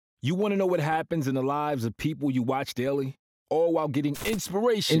You want to know what happens in the lives of people you watch daily? All while getting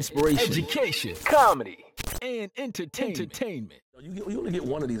inspiration, education, comedy, and entertainment. You only get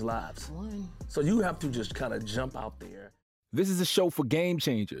one of these lives. One. So you have to just kind of jump out there. This is a show for game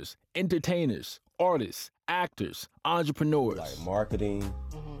changers, entertainers, artists, actors, entrepreneurs. Like marketing,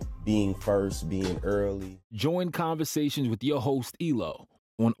 being first, being early. Join conversations with your host, Elo,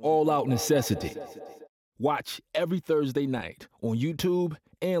 on All Out Necessity. Watch every Thursday night on YouTube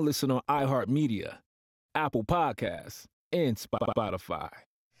and listen on iHeartMedia, Apple Podcasts, and Spotify.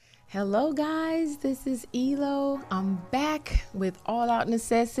 Hello, guys. This is Elo. I'm back with All Out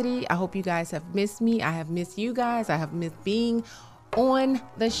Necessity. I hope you guys have missed me. I have missed you guys. I have missed being on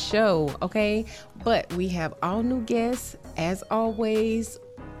the show, okay? But we have all new guests, as always.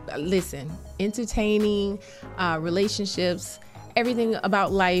 Listen, entertaining, relationships, everything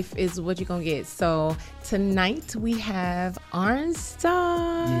about life is what you're gonna get. So tonight we have Arnstar.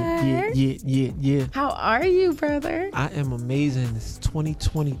 Yeah. How are you, brother? I am amazing. It's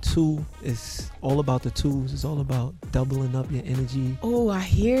 2022. It's all about the twos. It's all about doubling up your energy. Oh, I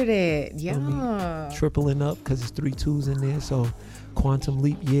hear that. You know what I Yeah. mean? Tripling up because it's 3 twos in there. So quantum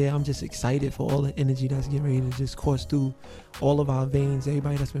leap. Yeah, I'm just excited for all the energy that's getting ready to just course through all of our veins.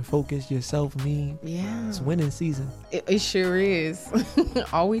 Everybody that's been focused, yourself, me. Yeah. It's winning season. It sure is.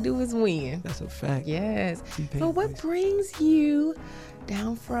 All we do is win. That's a fact. Yes. T-Pain So what voice. brings you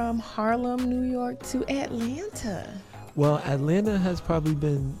down from Harlem, New York to Atlanta? Well, Atlanta has probably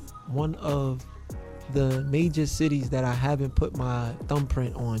been one of the major cities that I haven't put my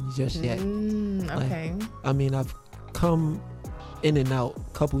thumbprint on just yet. Okay. I mean, I've come in and out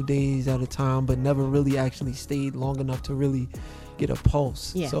a couple days at a time, but never really actually stayed long enough to really get a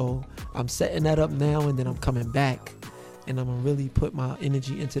pulse. Yeah. So I'm setting that up now, and then I'm coming back, and I'm gonna really put my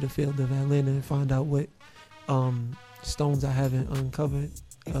energy into the field of Atlanta and find out what stones I haven't uncovered.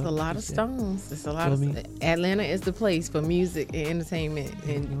 It's a lot of just yet. stones. It's a lot You know of what I mean? Atlanta is the place for music and entertainment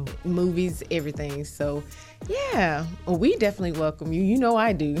and movies, everything. So, yeah, well, we definitely welcome you. You know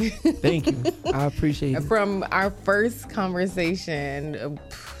I do. Thank you. I appreciate it. From our first conversation,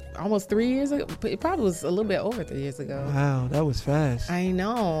 almost 3 years ago. It probably was a little bit over 3 years ago. Wow, that was fast. I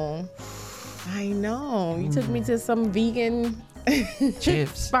know. You took me to some vegan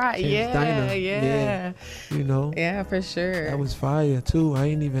Champs spot. Champs Diner. Yeah. You know, Yeah, for sure. that was fire too.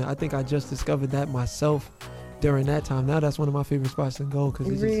 I think I just discovered that myself during that time. Now that's one of my favorite spots to go because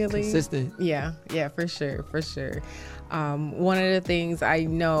it's just Really? consistent. Yeah, for sure. One of the things I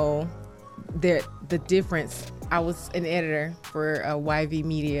know that the difference, I was an editor for YV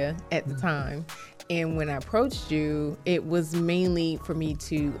Media at the time. And when I approached you, it was mainly for me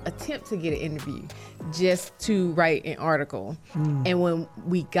to attempt to get an interview, just to write an article. And when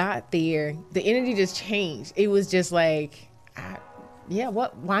we got there, the energy just changed. It was just like,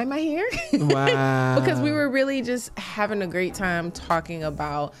 why am I here? Wow. Because we were really just having a great time talking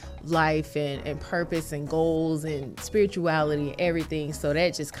about life and purpose and goals and spirituality and everything. So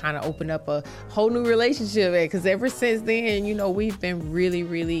that just kind of opened up a whole new relationship. Because ever since then, we've been really,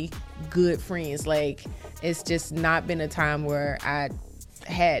 really good friends. Like, it's just not been a time where I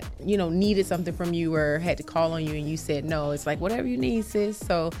had, needed something from you or had to call on you and you said no. It's like, whatever you need, sis.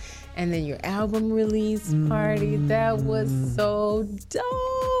 So, and then your album release party, that was so dope.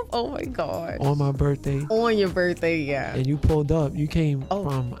 Oh my God. On my birthday. On your birthday, yeah. And you pulled up. You came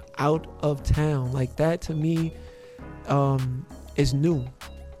from out of town. Like, that to me is new.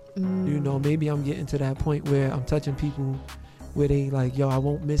 Maybe I'm getting to that point where I'm touching people where they like, yo, I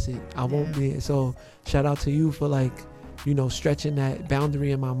won't miss it. I won't be it. So shout out to you for stretching that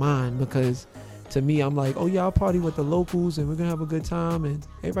boundary in my mind, because to me, I'm like, oh yeah, I'll party with the locals and we're gonna have a good time and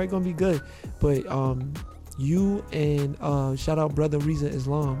everybody gonna be good. But you and shout out brother Riza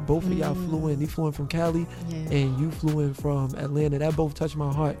Islam, both of y'all flew in. He flew in from Cali and you flew in from Atlanta. That both touched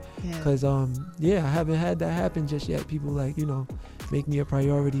my heart because I haven't had that happen just yet. People make me a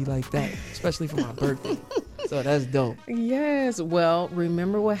priority like that, especially for my birthday. So that's dope. Yes. Well,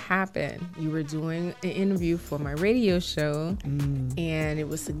 remember what happened. You were doing an interview for my radio show, and it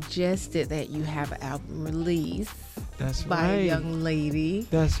was suggested that you have an album release by a young lady.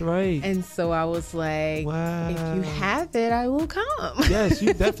 That's right. And so I was like, wow. If you have it, I will come. Yes,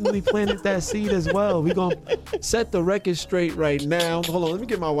 you definitely planted that seed as well. We're going to set the record straight right now. Hold on, let me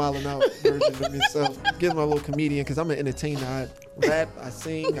get my wilding out version of myself. Get my little comedian, because I'm an entertainer. I rap, I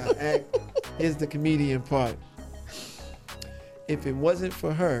sing, I act. Here's the comedian part. If it wasn't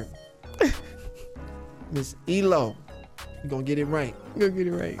for her, Miss Elo, you're going to get it right.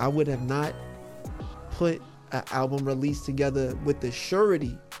 I would have not put an album release together with the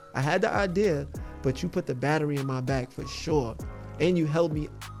surety. I had the idea, but you put the battery in my back for sure. And you held me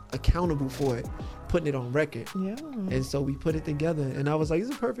accountable for it, putting it on record. Yeah. And so we put it together, and I was like,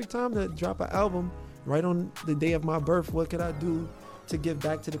 it's a perfect time to drop an album right on the day of my birth. What could I do to give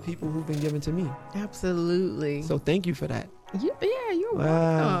back to the people who've been giving to me? Absolutely. So thank you for that. You're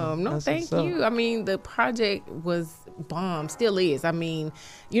Wow, welcome. No, that's thank what's up. you. I mean, the project was bomb, still is. I mean,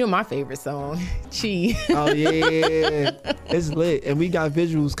 you know my favorite song, Chi. Oh yeah, it's lit, and we got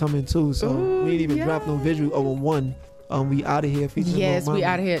visuals coming too. So Ooh, we didn't even drop no visual. Oh, one. We out of here featuring Yes, Lil we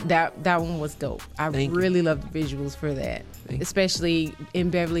Mama. out of here. That one was dope. I Thank you. really loved the visuals for that, Thank you. especially in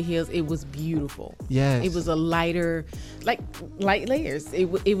Beverly Hills. It was beautiful. Yes. It was a lighter, like light layers. It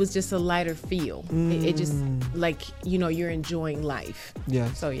was just a lighter feel. It just like, you know, you're enjoying life.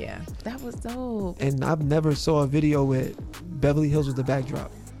 Yes. So yeah, that was dope. And I've never saw a video with Beverly Hills with the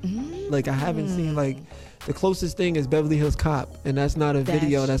backdrop. Like I haven't seen, like, the closest thing is Beverly Hills Cop, and that's not a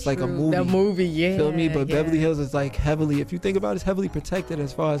video. That's like a true. movie. The movie, yeah. Feel me? But yeah. Beverly Hills is like heavily, if you think about it, it's heavily protected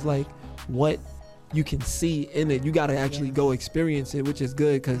as far as like what you can see in it. You got to actually go experience it, which is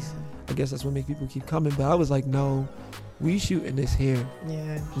good because I guess that's what makes people keep coming. But I was like, no, we shooting this here,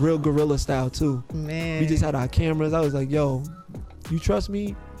 Yeah, real guerrilla style too. man. We just had our cameras. I was like, yo, you trust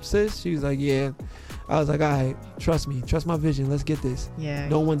me, sis? She was like, yeah. I was like, all right, trust me, trust my vision. Let's get this. Yeah.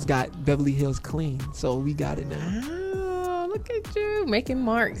 No one's got Beverly Hills clean, so we got it now. Oh, look at you making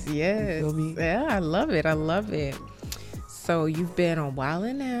marks. Yes. feel me? Yeah, I love it. I love it. So you've been on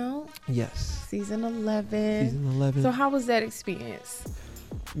Wildin' Out, Yes. season 11. Season 11. So how was that experience?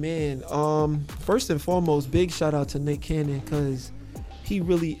 Man, first and foremost, big shout out to Nick Cannon because he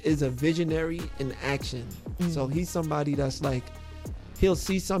really is a visionary in action. So he's somebody that's like, he'll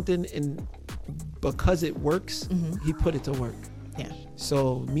see something and because it works, he put it to work. Yeah.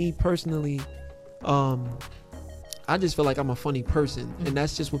 So me personally, I just feel like I'm a funny person, and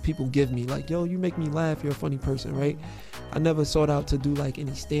that's just what people give me. Like, yo, you make me laugh. You're a funny person, right? I never sought out to do like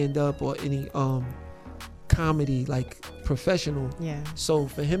any stand up or any comedy, like professional. Yeah. So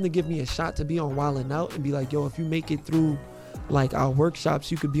for him to give me a shot to be on Wildin' Out and be like, yo, if you make it through like our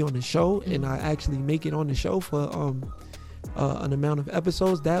workshops, you could be on the show, and I actually make it on the show for an amount of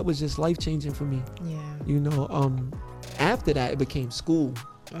episodes, that was just life changing for me. Yeah. You know, after that it became school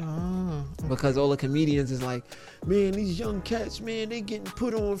Oh. because all the comedians is like, man, these young cats, man, they getting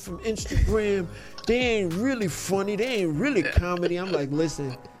put on from Instagram. They ain't really funny. They ain't really comedy. I'm like,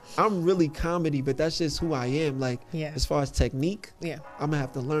 listen, I'm really comedy, but that's just who I am. Like, Yeah. as far as technique, Yeah. I'm gonna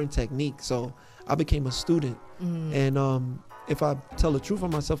have to learn technique. So I became a student, and if I tell the truth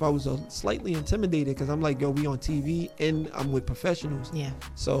on myself, I was slightly intimidated because I'm like, yo, we on TV and I'm with professionals. Yeah.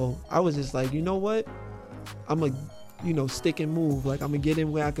 So I was just like, you know what? I'm a, stick and move. Like, I'm gonna get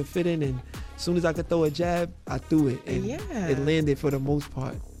in where I could fit in, and as soon as I could throw a jab, I threw it, and Yeah. it landed for the most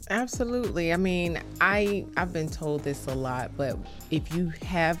part. Absolutely. I mean, I've been told this a lot, but if you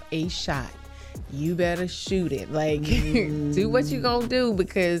have a shot, you better shoot it. Like, do what you gonna do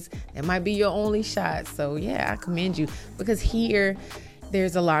because it might be your only shot. So yeah, I commend you because here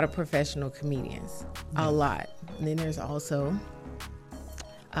there's a lot of professional comedians, a lot. And then there's also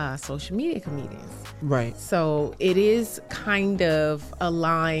social media comedians. Right. So it is kind of a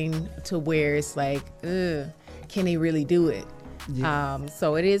line to where it's like, ugh, can they really do it? Yeah.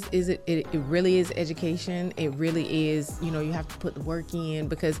 So it really is education. It really is, you have to put the work in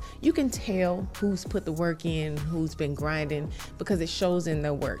because you can tell who's put the work in, who's been grinding because it shows in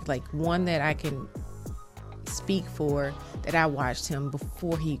their work. Like one that I can speak for that I watched him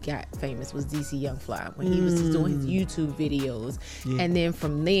before he got famous was DC Young Fly when he was just doing his YouTube videos, and then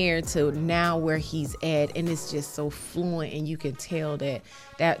from there to now where he's at, and it's just so fluent, and you can tell that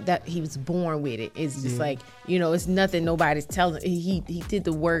he was born with it. It's just like it's nothing nobody's telling. He did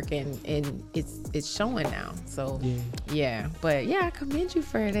the work, and it's showing now. So but I commend you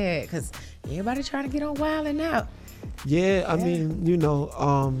for that because everybody trying to get on Wildin' Out. Yeah, I mean,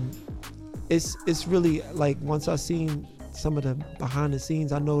 it's really like once I seen some of the behind the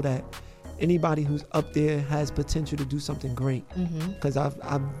scenes, I know that anybody who's up there has potential to do something great. Because I've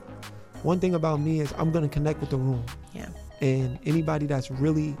one thing about me is I'm gonna connect with the room. Yeah. And anybody that's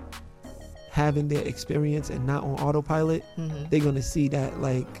really having their experience and not on autopilot, they're gonna see that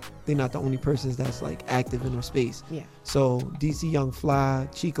like they're not the only persons that's like active in their space. Yeah. So DC Young Fly,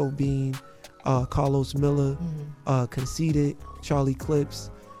 Chico Bean, Carlos Miller, Conceited, Charlie Clips.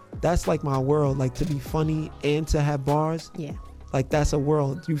 That's like my world, like to be funny and to have bars. Yeah. Like that's a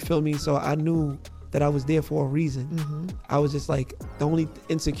world, you feel me? So I knew that I was there for a reason. I was just like, the only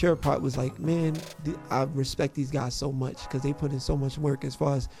insecure part was like, man, I respect these guys so much because they put in so much work as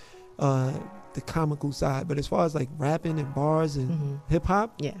far as the comical side. But as far as like rapping and bars and hip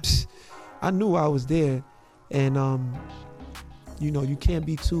hop, Yeah. I knew I was there. And you can't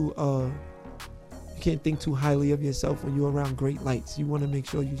be too you can't think too highly of yourself when you're around great lights. You want to make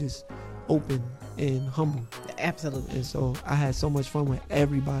sure you just open and humble. Absolutely. And so I had so much fun with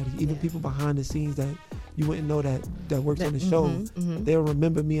everybody, even people behind the scenes that you wouldn't know that works on the show. They'll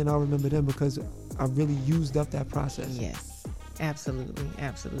remember me and I'll remember them because I really used up that process. Yes,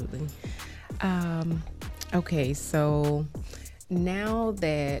 absolutely. Okay, so now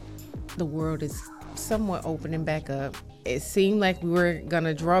that the world is somewhat opening back up, it seemed like we were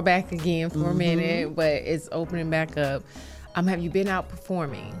gonna draw back again for a minute, but it's opening back up. Have you been out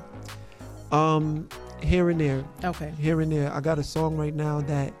performing? Here and there. Okay. Here and there. I got a song right now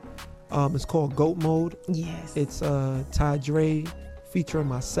that is called Goat Mode. Yes. It's Ty Dre featuring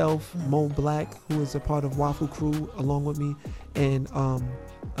myself, Mo Black, who is a part of Waffle Crew along with me, and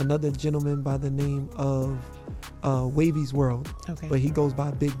another gentleman by the name of Wavy's World. Okay. But he goes by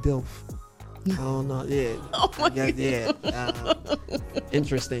Big Dilf. I don't know. Yeah. Oh my God. Yeah.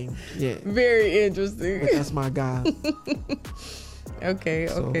 Interesting. Yeah. Very interesting. But that's my guy. Okay.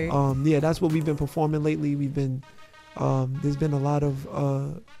 Yeah, that's what we've been performing lately. We've been there's been a lot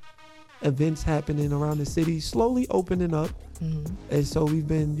of events happening around the city, slowly opening up. And so we've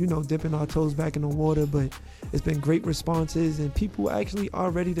been, dipping our toes back in the water, but it's been great responses and people actually are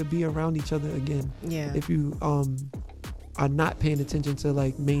ready to be around each other again. Yeah. If you are not paying attention to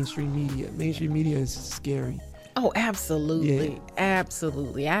like mainstream media. Mainstream media is scary. Oh, absolutely. Yeah.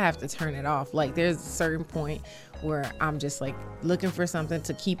 Absolutely. I have to turn it off. Like there's a certain point where I'm just like looking for something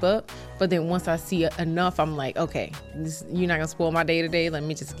to keep up. But then once I see enough, I'm like, okay, you're not gonna spoil my day today. Let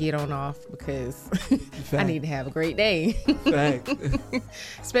me just get on off because I need to have a great day. Fact.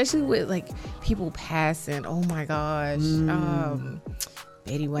 Especially with like people passing. Oh my gosh.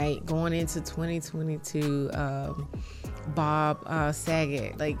 Betty White going into 2022. Bob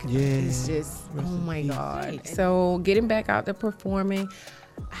Saget, it's just, oh my God. So getting back out there performing,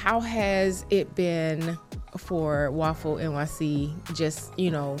 how has it been for Waffle NYC, just,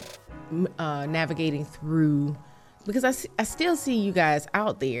 navigating through, because I still see you guys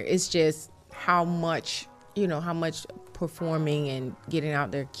out there. It's just how much performing and getting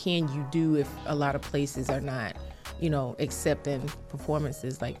out there can you do if a lot of places are not, accepting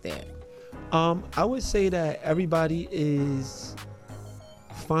performances like that? I would say that everybody is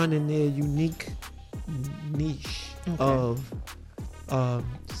finding their unique niche of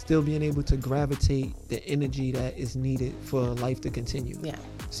still being able to gravitate the energy that is needed for life to continue. Yeah.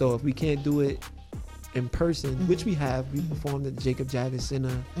 So if we can't do it in person, which we have, we performed at the Jacob Javits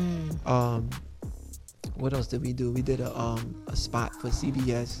Center. What else did we do? We did a spot for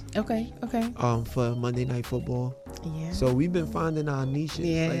CBS. Okay. For Monday Night Football. Yeah. So we've been finding our niches.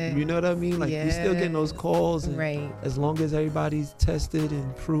 Yeah. Like, you know what I mean? Like we're still getting those calls. And right. As long as everybody's tested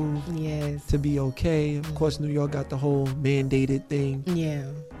and proved to be okay. Of course, New York got the whole mandated thing. Yeah.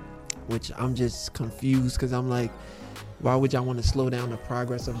 Which I'm just confused because I'm like, why would y'all want to slow down the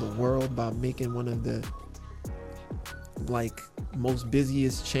progress of the world by making one of the most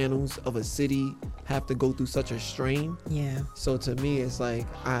busiest channels of a city have to go through such a strain? Yeah. So to me, it's like,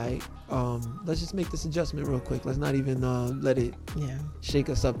 let's just make this adjustment real quick. Let's not even let it shake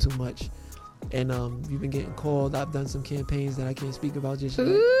us up too much. And you've been getting called. I've done some campaigns that I can't speak about just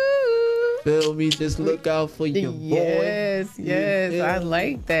yet. Feel me? Just look out for your boy. Yes, I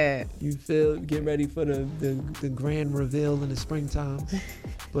like that. You feel? Get ready for the grand reveal in the springtime.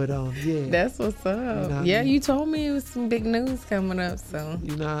 But yeah, that's what's up. You told me it was some big news coming up. So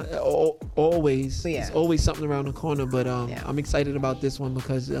always, it's always something around the corner. But I'm excited about this one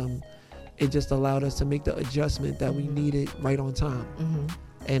because it just allowed us to make the adjustment that we needed right on time,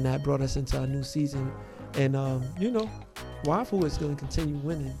 and that brought us into our new season. And Waffle is going to continue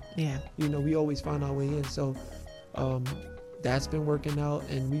winning. Yeah. We always find our way in. So that's been working out,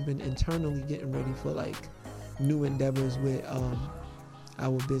 and we've been internally getting ready for new endeavors with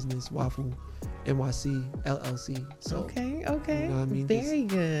our business, Waffle NYC LLC. So okay. You know what I mean? Very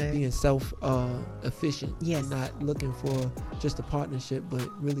good. Being self-efficient. Yes. Not looking for just a partnership, but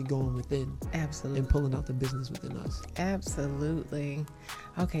really going within. Absolutely. And pulling out the business within us. Absolutely.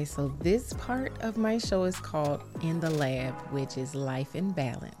 Okay, so this part of my show is called In the Lab, which is life in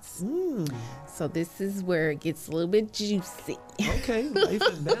balance. So this is where it gets a little bit juicy. Okay, life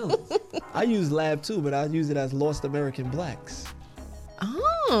in balance. I use lab too, but I use it as Lost American Blacks.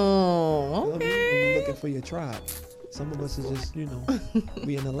 Oh, okay. You're looking for your tribe. Some of us is just,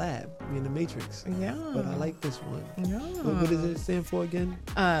 we in the lab, we in the matrix. Yeah. But I like this one. Yeah. What does it stand for again?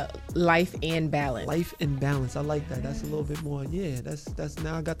 Life and balance. Life and balance. I like that. That's a little bit more. Yeah. That's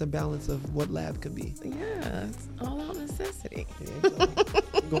now I got the balance of what lab could be. Yeah. It's all out necessity. Yeah,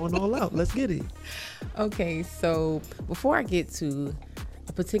 going all out. Let's get it. Okay, so before I get to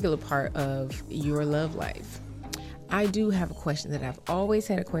a particular part of your love life, I do have a question that I've always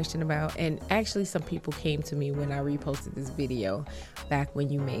had a question about, and actually some people came to me when I reposted this video back when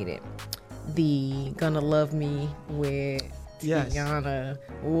you made it. The Gonna Love Me with Yes. Tiana.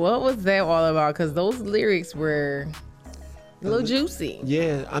 What was that all about? Because those lyrics were a little juicy.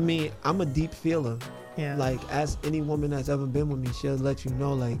 Yeah, I mean, I'm a deep feeler. Yeah. Like, as any woman that's ever been with me, she'll let you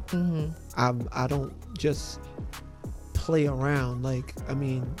know, like, I don't just play around. Like, I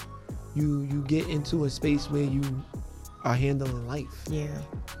mean, you get into a space where you are handling life. Yeah.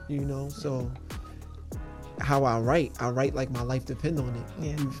 You know, so how I write like my life depend on it.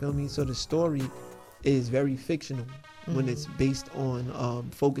 Yeah. You feel me? So the story is very fictional when it's based on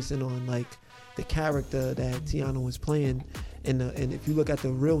focusing on like the character that Tiana was playing. And if you look at the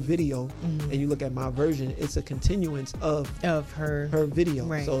real video and you look at my version, it's a continuance of her video.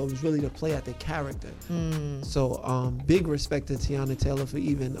 Right. So it was really to play at the character. So big respect to Tiana Taylor for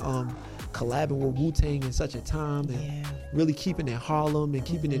even collabing with Wu-Tang in such a time and really keeping it Harlem and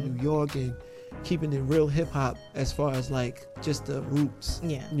keeping it New York and keeping it real hip hop as far as like just the roots.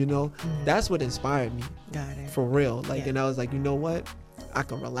 Yeah. You know, that's what inspired me. Got it. For real. Like, Yeah. and I was like, you know what? I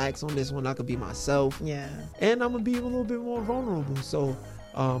can relax on this one. I could be myself. Yeah. And I'm gonna be a little bit more vulnerable. So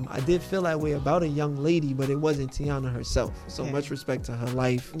I did feel that way about a young lady, but it wasn't Tiana herself. So much respect to her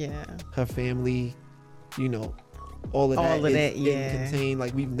life, her family, you know, all of that is contained.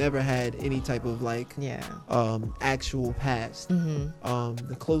 Like, we've never had any type of like actual past.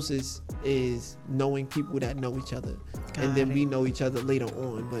 The closest is knowing people that know each other. And then we know each other later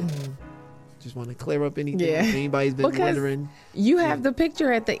on. But just want to clear up anything if anybody's been wondering. You have the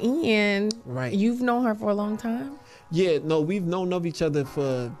picture at the end. Right. You've known her for a long time? Yeah, no, we've known of each other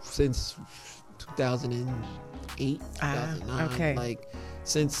since 2008, 2009. Okay. Like,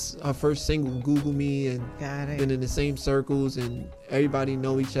 since her first single, Google Me, and Got it. been in the same circles, and everybody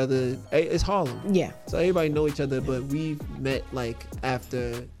know each other. It's Harlem. Yeah. So everybody know each other, but we've met like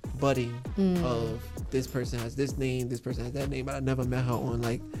after budding of this person has this name, this person has that name, but I never met her on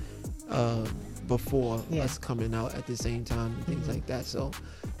like before us coming out at the same time and things like that. So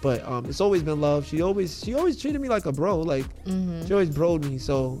but it's always been love. She always treated me like a bro. Like she always broed me.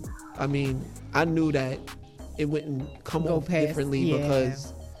 So I mean, I knew that it wouldn't come off differently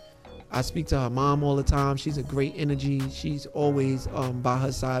because I speak to her mom all the time. She's a great energy. She's always by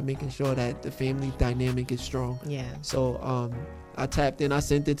her side, making sure that the family dynamic is strong. Yeah. So I tapped in, I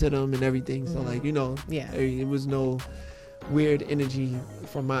sent it to them and everything. So like, you know, it was no weird energy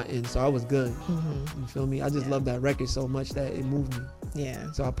from my end. So I was good. You feel me? I just love that record so much that it moved me.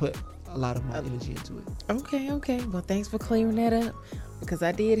 Yeah. So I put a lot of my energy into it. Okay. Well, thanks for clearing that up, because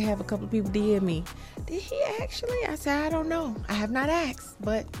I did have a couple of people DM me. Did he actually? I said, I don't know. I have not asked,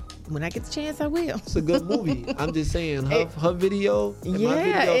 but when I get the chance, I will. It's a good movie. I'm just saying, her video and my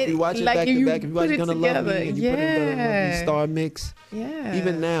video, if you watch it like back to back, if you watch Gonna Love Me and you put in the movie Star Mix,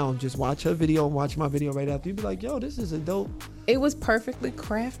 even now, just watch her video and watch my video right after. You be like, yo, this is a dope. It was perfectly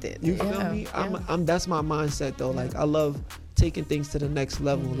crafted. You feel me? I'm that's my mindset though. Like, I love taking things to the next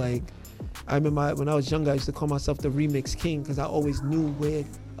level. Like, I remember when I was younger, I used to call myself the remix king because I always knew where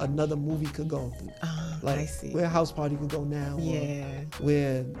another movie could go. Like, I see. Where House Party could go now. Yeah.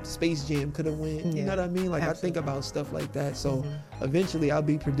 Where Space Jam could have went. You know what I mean? Like, I think about stuff like that. So eventually I'll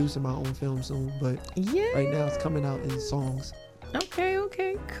be producing my own film soon. But right now it's coming out in songs.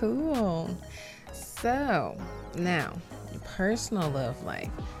 Okay, cool. So now, your personal love life,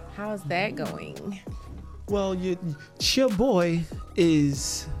 how's that going? Well, your boy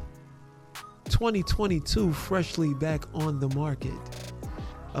is 2022 freshly back on the market.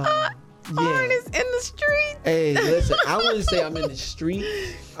 Arn is in the street. Hey, listen, I wouldn't say I'm in the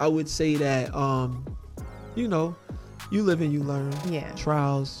street. I would say that, you know, you live and you learn. Yeah.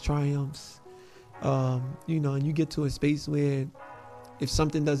 Trials, triumphs. You know, and you get to a space where if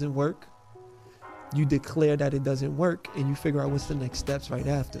something doesn't work, you declare that it doesn't work and you figure out what's the next steps right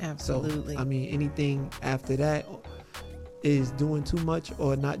after. Absolutely. So, I mean, anything after that is doing too much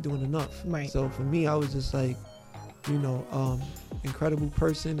or not doing enough. Right. So for me, I was just like, you know, incredible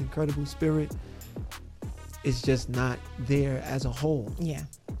person, incredible spirit. It's just not there as a whole. Yeah.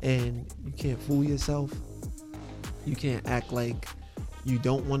 And you can't fool yourself. You can't act like you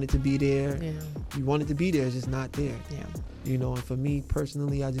don't want it to be there. Yeah. You want it to be there, it's just not there. Yeah. You know, and for me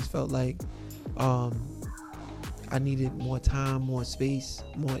personally, I just felt like I needed more time, more space,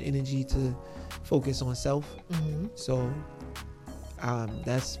 more energy to focus on self. So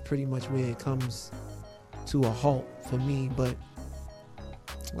that's pretty much where it comes to a halt for me. But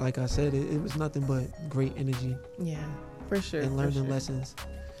like I said, it was nothing but great energy. Yeah. For sure. And learning lessons.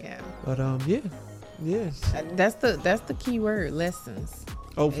 Yeah. But yeah. That's the key word, lessons.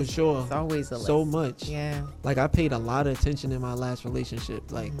 Oh, for sure. It's always a lesson. So much. Yeah. Like I paid a lot of attention in my last relationship.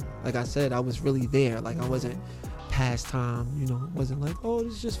 Like I said, I was really there. Like I wasn't pastime, you know, it wasn't like, oh,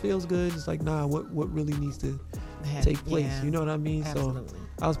 this just feels good. It's like, nah, what really needs to take place? Yeah. You know what I mean? Absolutely. So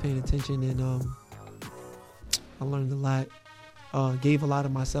I was paying attention, and I learned a lot. Gave a lot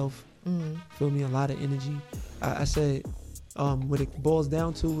of myself. Feel me? A lot of energy. I said, what it boils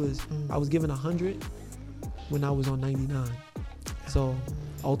down to is I was given 100 when I was on 99. So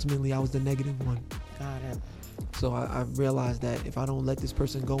ultimately I was the negative one. Got it. So I realized that if I don't let this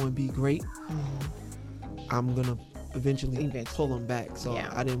person go and be great, I'm gonna eventually pull them back. So Yeah.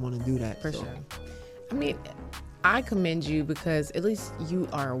 I didn't want to do that. For So, sure. I mean, I commend you because at least you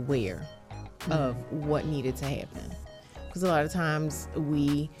are aware of what needed to happen. Because a lot of times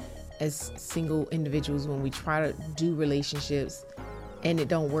we, as single individuals, when we try to do relationships and it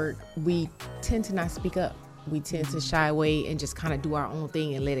don't work, we tend to not speak up. We tend to shy away and just kind of do our own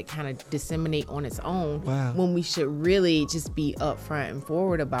thing and let it kind of disseminate on its own. Wow. When we should really just be upfront and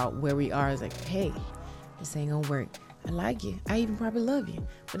forward about where we are. It's like, hey, this ain't gonna work. I like you. I even probably love you,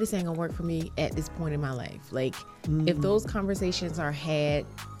 but this ain't gonna work for me at this point in my life. Like, if those conversations are had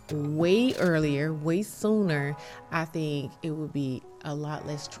way earlier, way sooner, I think it would be a lot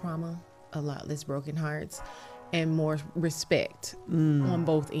less trauma, a lot less broken hearts, and more respect on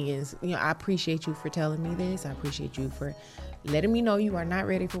both ends. You know, I appreciate you for telling me this. I appreciate you for letting me know you are not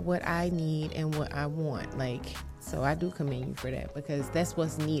ready for what I need and what I want. Like, so I do commend you for that, because that's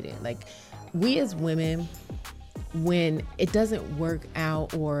what's needed. Like, we as women, when it doesn't work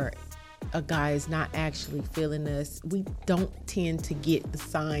out or a guy is not actually feeling us, we don't tend to get the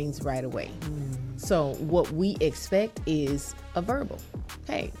signs right away. So what we expect is a verbal,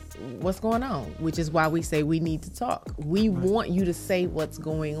 hey, what's going on? Which is why we say we need to talk. We want you to say what's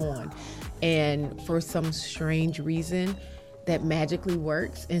going on. And for some strange reason, that magically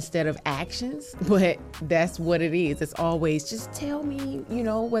works instead of actions, but that's what it is. It's always just tell me, you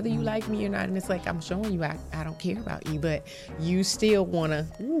know, whether you like me or not. And it's like, I'm showing you I don't care about you, but you still wanna,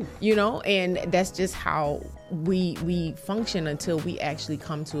 you know, and that's just how we function until we actually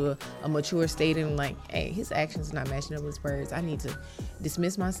come to a mature state and like, hey, his actions are not matching up with his words. I need to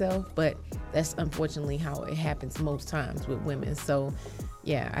dismiss myself. But that's unfortunately how it happens most times with women. So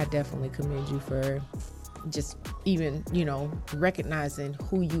yeah, I definitely commend you for just even, you know, recognizing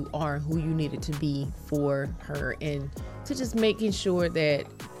who you are, who you needed to be for her, and to just making sure that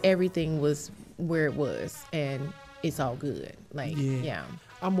everything was where it was and it's all good. Like, yeah.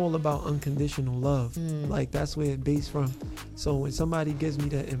 I'm all about unconditional love. Like, that's where it's based from. So when somebody gives me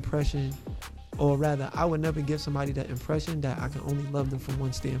that impression, or rather, I would never give somebody that impression that I can only love them from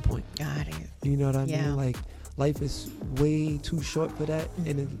one standpoint. Got it. You know what I Yeah. mean? Like, life is way too short for that,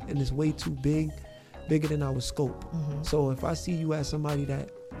 and it's way too bigger than our scope. So if I see you as somebody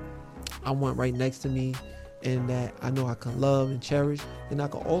that I want right next to me and that I know I can love and cherish, then I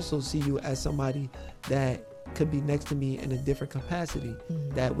can also see you as somebody that could be next to me in a different capacity,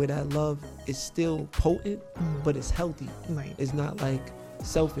 that where that love is still potent, but it's healthy. Right. It's not like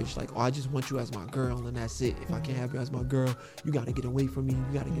selfish, like, oh, I just want you as my girl and that's it. If I can't have you as my girl, you got to get away from me,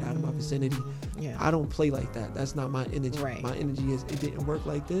 you got to get out of my vicinity. Yeah. I don't play like that. That's not my energy. Right. My energy is, it didn't work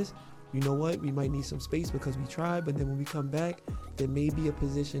like this. You know what? We might need some space because we tried, but then when we come back, there may be a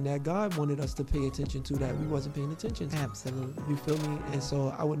position that God wanted us to pay attention to that we wasn't paying attention to. Absolutely. You feel me? And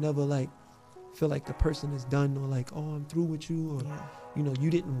so I would never like feel like the person is done, or like, oh, I'm through with you, or you know, you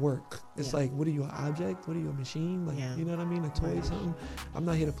didn't work. It's like, what are you, an object? What are you, a machine? Like, you know what I mean? A toy or something? I'm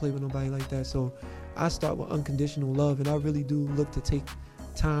not here to play with nobody like that. So I start with unconditional love, and I really do look to take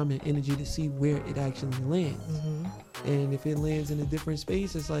time and energy to see where it actually lands. And if it lands in a different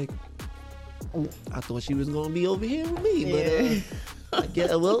space, it's like, oh, I thought she was gonna be over here with me, but I get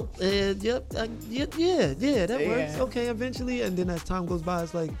that works. Okay, eventually, and then as time goes by,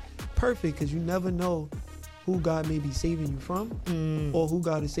 it's like perfect, because you never know who God may be saving you from, or who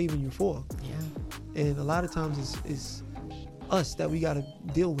God is saving you for. And a lot of times it's us that we gotta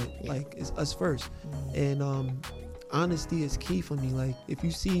deal with. Like, it's us first. And honesty is key for me. Like, if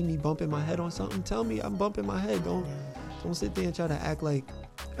you see me bumping my head on something, tell me I'm bumping my head. Don't sit there and try to act like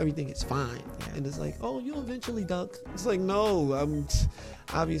everything is fine. And it's like, oh, you'll eventually duck. It's like, no,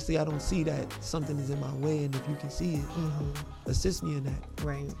 obviously I don't see that something is in my way, and if you can see it, assist me in that.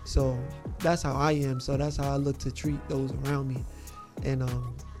 Right. So that's how I am. So that's how I look to treat those around me. And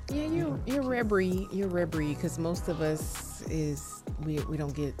yeah, you're rare breed. You're rare breed, because most of us we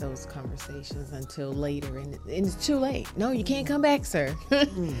don't get those conversations until later, and it's too late. No, you can't come back, sir.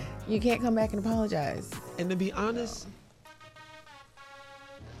 You can't come back and apologize. And to be honest,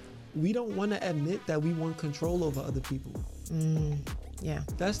 we don't want to admit that we want control over other people. Yeah.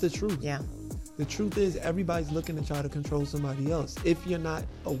 That's the truth. Yeah. The truth is everybody's looking to try to control somebody else if you're not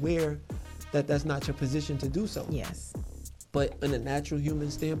aware that that's not your position to do so. Yes. But in a natural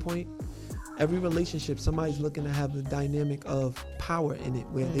human standpoint, every relationship, somebody's looking to have a dynamic of power in it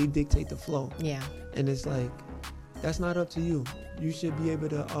where they dictate the flow. Yeah. And it's like, that's not up to you. You should be able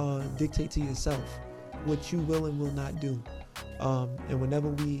to dictate to yourself what you will and will not do. And whenever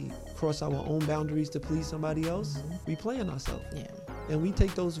we cross our own boundaries to please somebody else, we play on ourselves. Yeah. And we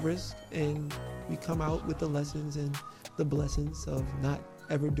take those risks and we come out with the lessons and the blessings of not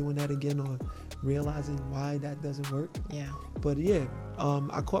ever doing that again or realizing why that doesn't work. Yeah. But yeah,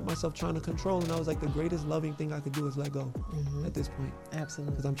 I caught myself trying to control, and I was like, the greatest loving thing I could do is let go at this point.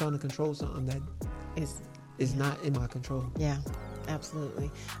 Absolutely. Because I'm trying to control something that is not in my control. Yeah,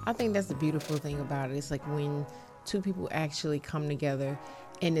 absolutely. I think that's the beautiful thing about it. It's like when two people actually come together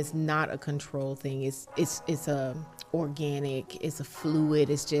and it's not a control thing. It's a organic, it's a fluid.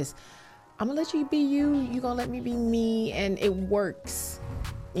 It's just, I'm gonna let you be you gonna let me be me, and it works,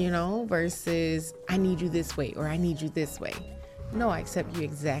 versus I need you this way or I need you this way. No, I accept you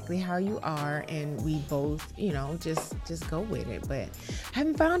exactly how you are, and we both, just go with it. But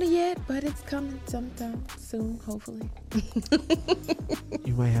haven't found it yet, but it's coming sometime soon, hopefully.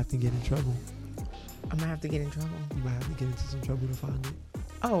 You might have to get in trouble. I'm gonna have to get in trouble. You might have to get into some trouble to find it.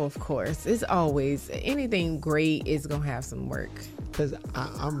 Oh, of course. It's always anything great is gonna have some work. Cause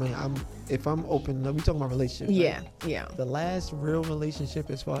if I'm open, we talking about relationships. Yeah, right? yeah. The last real relationship,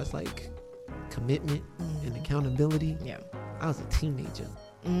 as far as like commitment and accountability. Yeah. I was a teenager,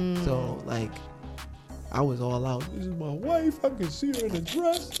 so like I was all out. This is my wife. I can see her in a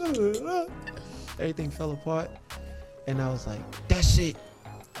dress. Everything fell apart, and I was like, "That's it.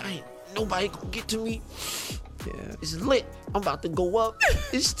 Ain't nobody gonna get to me. Yeah, it's lit. I'm about to go up.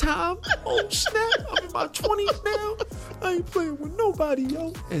 It's time. Oh snap! I'm in my 20s now. I ain't playing with nobody,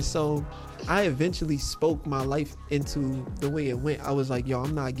 yo." And so I eventually spoke my life into the way it went. I was like, yo,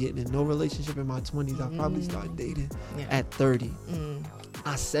 I'm not getting in no relationship in my 20s. I probably started dating at 30.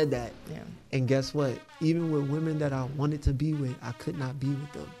 I said that. Yeah. And guess what? Even with women that I wanted to be with, I could not be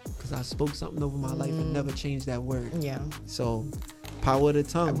with them because I spoke something over my life and never changed that word. Yeah. So power of the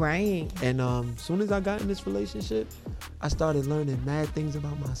tongue. Right. And as soon as I got in this relationship, I started learning mad things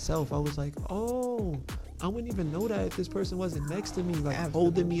about myself. I was like, oh, I wouldn't even know that if this person wasn't next to me, like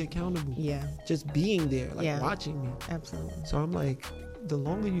holding me accountable. Yeah. Just being there, like watching me. Absolutely. So I'm like, the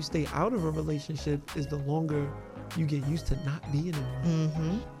longer you stay out of a relationship is the longer you get used to not being in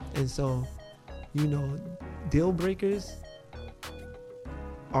one. And so, deal breakers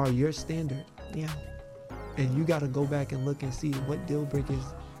are your standard. Yeah. And you got to go back and look and see what deal breakers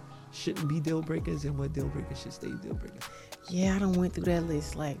shouldn't be deal breakers and what deal breakers should stay deal breakers. Yeah, I done went through that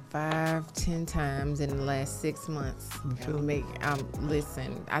list like 5-10 times in the last 6 months.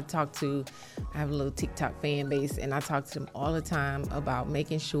 Listen, I have a little TikTok fan base, and I talk to them all the time about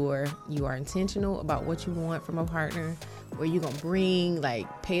making sure you are intentional about what you want from a partner, where you're going to bring,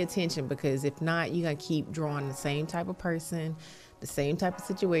 pay attention, because if not, you're going to keep drawing the same type of person, the same type of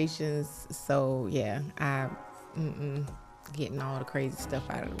situations. So yeah, getting all the crazy stuff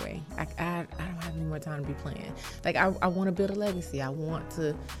out of the way. I don't have any more time to be playing. I want to build a legacy. I want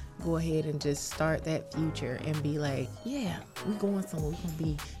to go ahead and just start that future and be like, yeah, we going somewhere. We're going to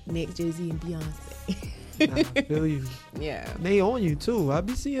be next Jay-Z and Beyonce. I feel you. Yeah. They on you too. I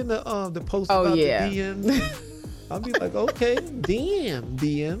be seeing the post about the DMs. I'll be like, okay,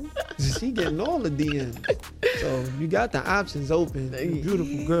 DM. She getting all the DMs. So you got the options open.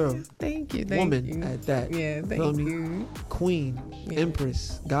 Beautiful girl. Thank you. Woman at that. Yeah, thank you. Queen,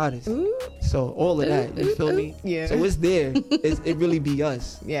 Empress, Goddess. Ooh. So all of that, you feel me? Yeah. So it's there. It really be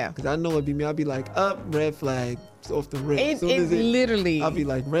us. Yeah. Because I know it'd be me. I'll be like, up, red flag. It's off the rip. It's literally. I'll be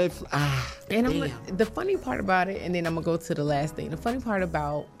like, red flag. And damn. The funny part about it, and then I'm going to go to the last thing. The funny part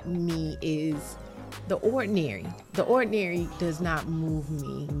about me is the ordinary. The ordinary does not move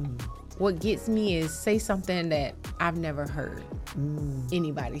me. What gets me is say something that I've never heard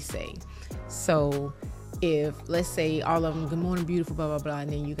anybody say. So if, let's say, all of them, good morning, beautiful, blah, blah, blah,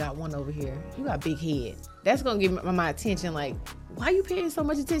 and then you got one over here, you got big head. That's going to give my attention, like, why are you paying so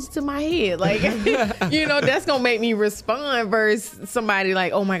much attention to my head? Like, that's going to make me respond versus somebody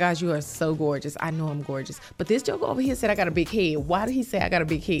like, oh my gosh, you are so gorgeous. I know I'm gorgeous. But this joke over here said I got a big head. Why did he say I got a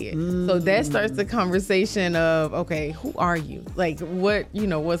big head? So that starts the conversation of, okay, who are you? Like, what,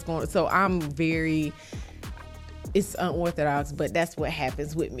 what's going on? So it's unorthodox, but that's what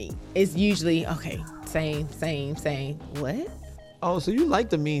happens with me. It's usually, okay, same. What? Oh, so you like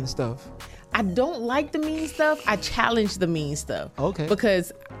the mean stuff. I don't like the mean stuff. I challenge the mean stuff. Okay.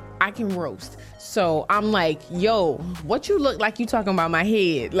 Because I can roast. So I'm like, yo, what you look like you talking about my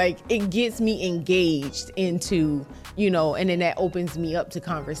head? Like, it gets me engaged into, and then that opens me up to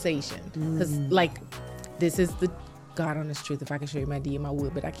conversation. Because, like, this is the God honest truth. If I could show you my DM, I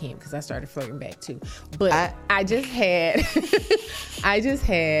would, but I can't because I started flirting back too. But I just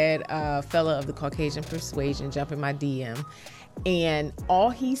had a fella of the Caucasian persuasion jump in my DM, and all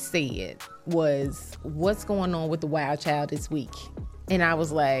he said was, "What's going on with the wild child this week?" And I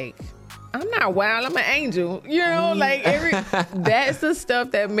was like, I'm not wild, I'm an angel. Like that's the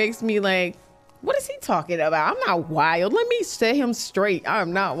stuff that makes me like, what is he talking about? I'm not wild. Let me set him straight.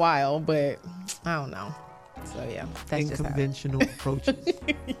 I'm not wild, but I don't know. So yeah, that's unconventional approaches.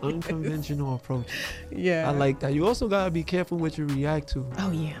 Unconventional approaches. Yeah. I like that. You also gotta be careful what you react to.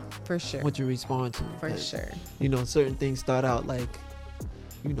 Oh yeah, for sure. What you respond to. For sure. Certain things start out like,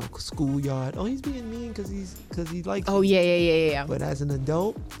 schoolyard. Oh, he's being mean because he likes. Oh yeah. But as an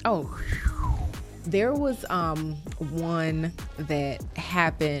adult, there was one that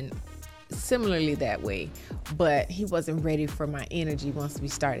happened similarly that way, but he wasn't ready for my energy once we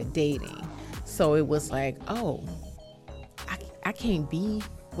started dating. So it was like, I can't be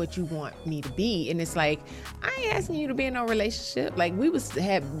what you want me to be. And it's like, I ain't asking you to be in no relationship. Like, we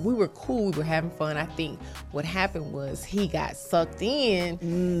were cool, we were having fun. I think what happened was he got sucked in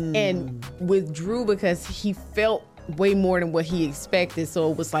and withdrew because he felt way more than what he expected.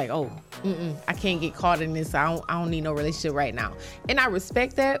 So it was like, I can't get caught in this. I don't need no relationship right now. And I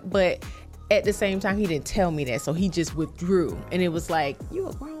respect that, but at the same time, he didn't tell me that. So he just withdrew. And it was like, you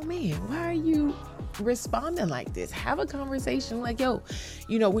a grown man. Why are you responding like this? Have a conversation like, yo,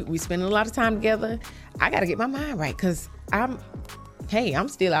 we spend a lot of time together. I got to get my mind right because I'm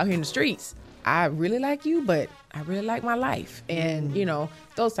still out here in the streets. I really like you, but I really like my life. And,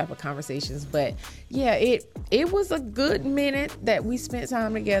 those type of conversations. But yeah, it was a good minute that we spent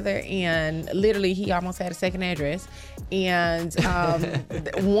time together, and literally he almost had a second address. And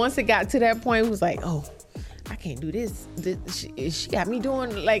once it got to that point, it was like, I can't do this. She got me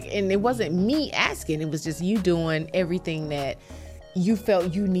doing and it wasn't me asking, it was just you doing everything that you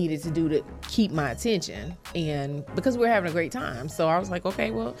felt you needed to do to keep my attention, and because we're having a great time. So I was like,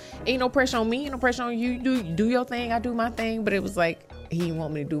 okay, well, ain't no pressure on me, ain't no pressure on you. Do your thing, I do my thing. But it was like he didn't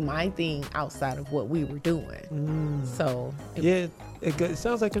want me to do my thing outside of what we were doing. So it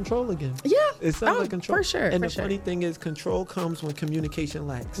sounds like control again. Yeah, it sounds like control for sure. And the funny thing is, control comes when communication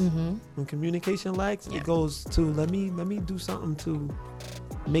lacks. When communication lacks, it goes to let me do something to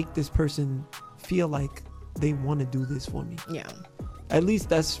make this person feel like they want to do this for me. Yeah. At least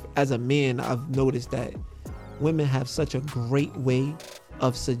that's, as a man, I've noticed that women have such a great way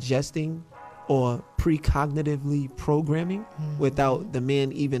of suggesting or precognitively programming without the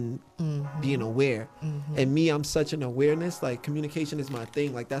man even being aware. And me, I'm such an awareness. Like, communication is my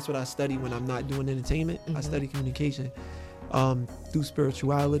thing. Like, that's what I study when I'm not doing entertainment. I study communication through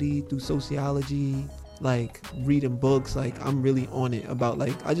spirituality, through sociology, like reading books. Like, I'm really on it about,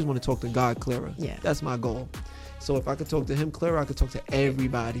 like, I just want to talk to God clearer. Yeah. That's my goal. So if I could talk to him clearer, I could talk to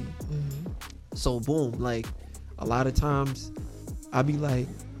everybody. So boom, like, a lot of times I be like,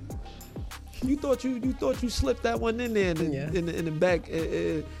 you thought you slipped that one in there in the back.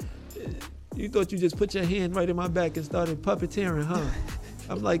 You thought you just put your hand right in my back and started puppeteering, huh?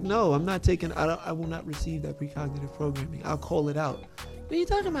 I'm like, no, I'm not taking. I will not receive that precognitive programming. I'll call it out. What are you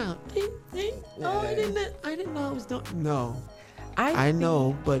talking about? I didn't know I was doing. No, I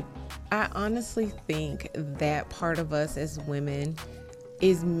know, but I honestly think that part of us as women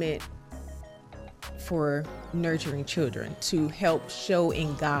is meant for nurturing children, to help show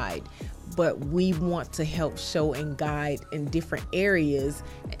and guide. But we want to help show and guide in different areas.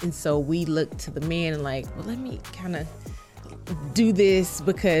 And so we look to the man and like, well, let me kind of do this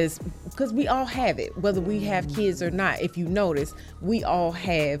because we all have it, whether we have kids or not. If you notice, we all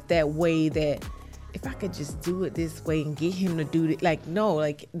have that way that if I could just do it this way and get him to do it, like, no,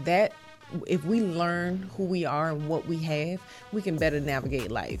 like that, if we learn who we are and what we have, we can better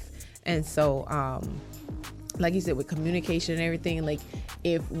navigate life. And so, like you said, with communication and everything, like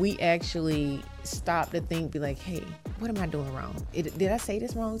if we actually stop to think, be like, hey, what am I doing wrong? Did I say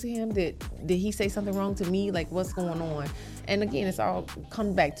this wrong to him? Did he say something wrong to me? Like, what's going on? And again, it's all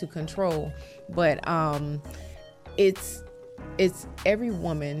comes back to control. But it's every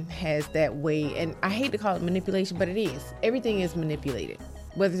woman has that way, and I hate to call it manipulation, but it is. Everything is manipulated,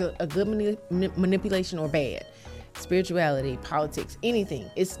 whether it's a good manipulation or bad. Spirituality, politics, anything.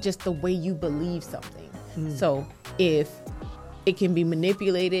 It's just the way you believe something. So if it can be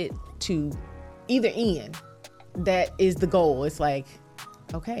manipulated to either end, that is the goal. It's like,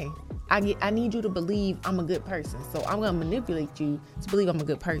 okay, I need you to believe I'm a good person. So I'm going to manipulate you to believe I'm a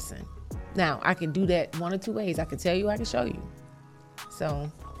good person. Now, I can do that one or two ways. I can tell you, I can show you.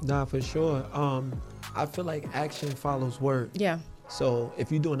 So. Nah, for sure. I feel like action follows word. Yeah. So if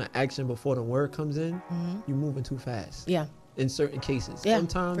you're doing an action before the word comes in, you're moving too fast. Yeah. In certain cases. Yeah,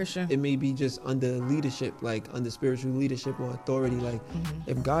 sometimes for sure. it may be just under leadership, like under spiritual leadership or authority. Like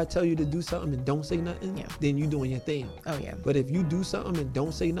if God tell you to do something and don't say nothing, then you doing your thing. Oh yeah. But if you do something and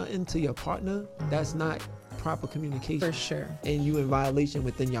don't say nothing to your partner, that's not proper communication. For sure. And you in violation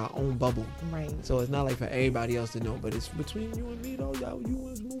within your own bubble. Right. So it's not like for everybody else to know, but it's between you and me though. You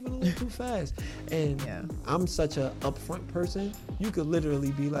was moving a little too fast. And I'm such a upfront person. You could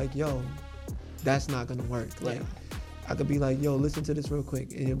literally be like, yo, that's not gonna work. Like I could be like, yo, listen to this real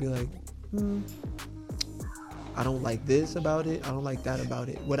quick. And you'll be like, I don't like this about it. I don't like that about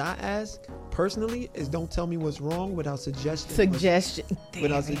it. What I ask personally is don't tell me what's wrong without suggesting.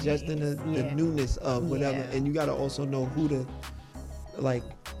 Without suggesting the newness of whatever. And you got to also know who to like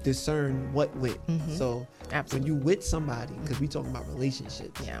discern what with. So when you with somebody, because we talking about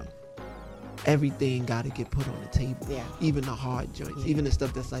relationships. Everything got to get put on the table. Even the hard joints. Even the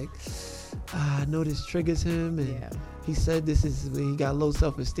stuff that's like, I know this triggers him. And he said this is when he got low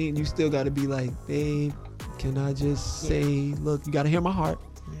self-esteem. You still got to be like, babe, can I just say, look, you got to hear my heart.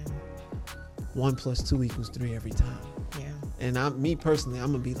 1 + 2 = 3 every time. And me personally,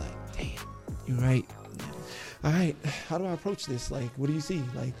 I'm going to be like, damn, you're right. All right, how do I approach this? Like, what do you see?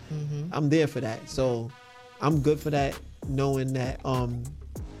 Like, I'm there for that. So I'm good for that, knowing that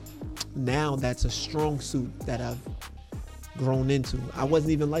now that's a strong suit that I've grown into. I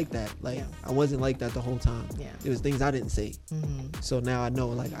wasn't even like that. Like I wasn't like that the whole time. There was things I didn't say. So now I know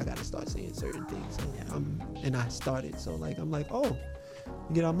like I gotta start saying certain things. So and I started. So like I'm like, oh,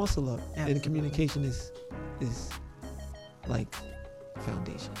 you get our muscle up. Absolutely. And communication is like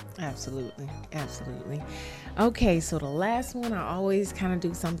foundation. Absolutely. Okay, so the last one, I always kind of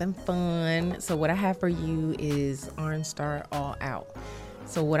do something fun. So what I have for you is OnStar All Out.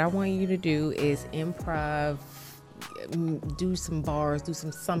 So what I want you to do is improv, do some bars, do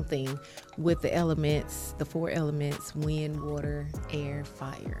something with the elements, the 4 elements: wind, water, air,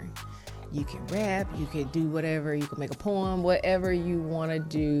 fire. You can rap, you can do whatever, you can make a poem, whatever you want to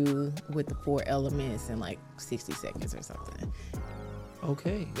do with the 4 elements in like 60 seconds or something.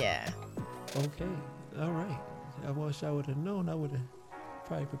 Okay. Yeah. Okay. All right. I wish I would have known. I would have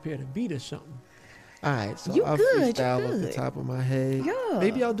probably prepared a beat or something. All right, so I'll freestyle off the top of my head. Yeah.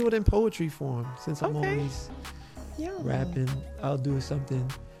 Maybe I'll do it in poetry form since I'm always rapping. I'll do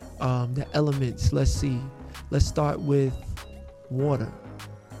something. The elements, let's see. Let's start with water.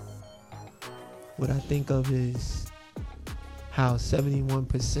 What I think of is how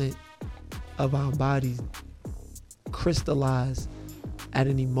 71% of our bodies crystallize at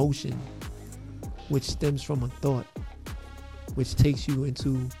an emotion, which stems from a thought, which takes you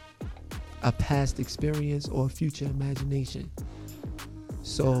into a past experience or a future imagination.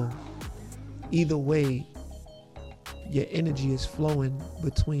 So either way, your energy is flowing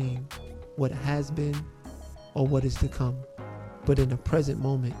between what has been or what is to come. But in the present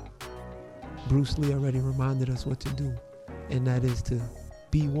moment, Bruce Lee already reminded us what to do, and that is to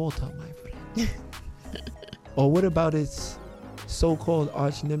be Walter, my friend. Or what about its so-called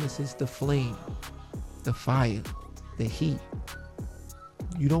arch nemesis, the flame, the fire, the heat?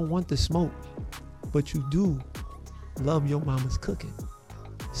 You don't want the smoke, but you do love your mama's cooking.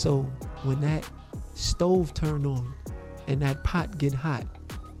 So when that stove turn on and that pot get hot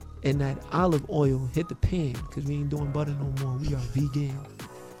and that olive oil hit the pan, because we ain't doing butter no more, we are vegan.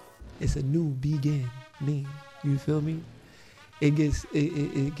 It's a new vegan name. You feel me? It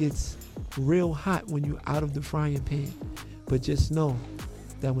gets real hot when you're out of the frying pan. But just know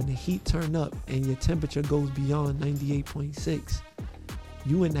that when the heat turn up and your temperature goes beyond 98.6,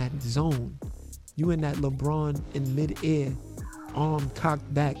 you in that zone. You in that LeBron in midair, arm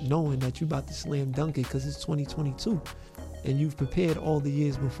cocked back, knowing that you about to slam dunk it because it's 2022. And you've prepared all the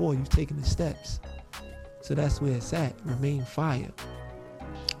years before. You've taken the steps. So that's where it's at. Remain fire.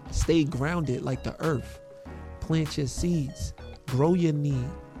 Stay grounded like the earth. Plant your seeds. Grow your need.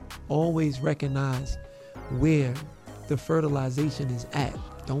 Always recognize where the fertilization is at.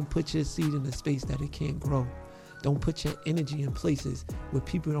 Don't put your seed in a space that it can't grow. Don't put your energy in places where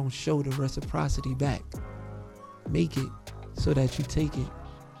people don't show the reciprocity back. Make it so that you take it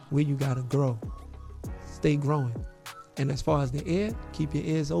where you gotta grow. Stay growing. And as far as the air, keep your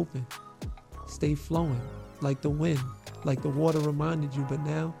ears open. Stay flowing like the wind, like the water reminded you, but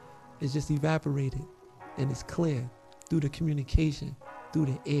now it's just evaporated and it's clear through the communication, through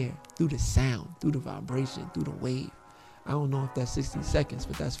the air, through the sound, through the vibration, through the wave. I don't know if that's 60 seconds,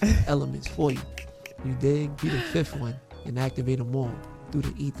 but that's 4 elements for you. You dig? Be the 5th one and activate them all through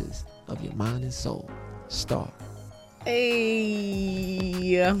the ethers of your mind and soul. Star.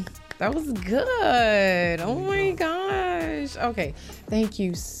 Hey, that was good. Oh my gosh. Okay. Thank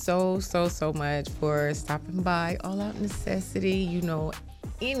you so much for stopping by All Out Necessity. You know,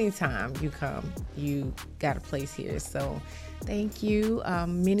 anytime you come, you got a place here. So thank you.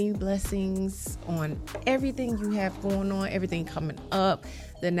 Many blessings on everything you have going on, everything coming up,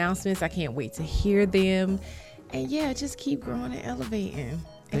 the announcements. I can't wait to hear them. And yeah, just keep growing and elevating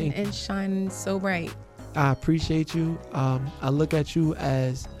and shining so bright. I appreciate you. I look at you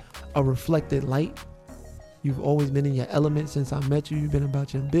as a reflected light. You've always been in your element since I met you. You've been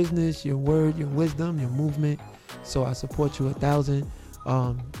about your business, your word, your wisdom, your movement. So I support you 1,000.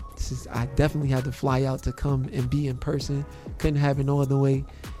 Since I definitely had to fly out to come and be in person. Couldn't have it no other way.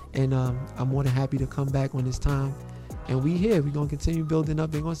 And I'm more than happy to come back when it's time. And we here. We're going to continue building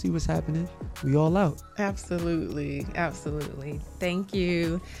up. They're going to see what's happening. We all out. Absolutely. Thank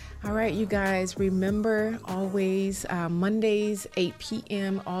you. All right, you guys, remember always Mondays, 8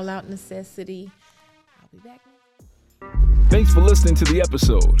 p.m., All Out Necessity. I'll be back. Thanks for listening to the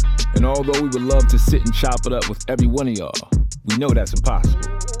episode. And although we would love to sit and chop it up with every one of y'all, we know that's impossible.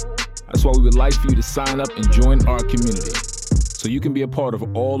 That's why we would like for you to sign up and join our community so you can be a part of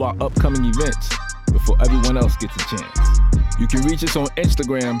all our upcoming events before everyone else gets a chance. You can reach us on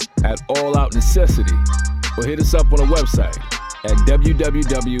Instagram at All Out Necessity or hit us up on our website at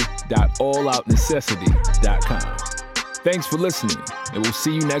www.alloutnecessity.com. Thanks for listening, and we'll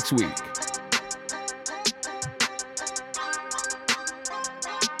see you next week.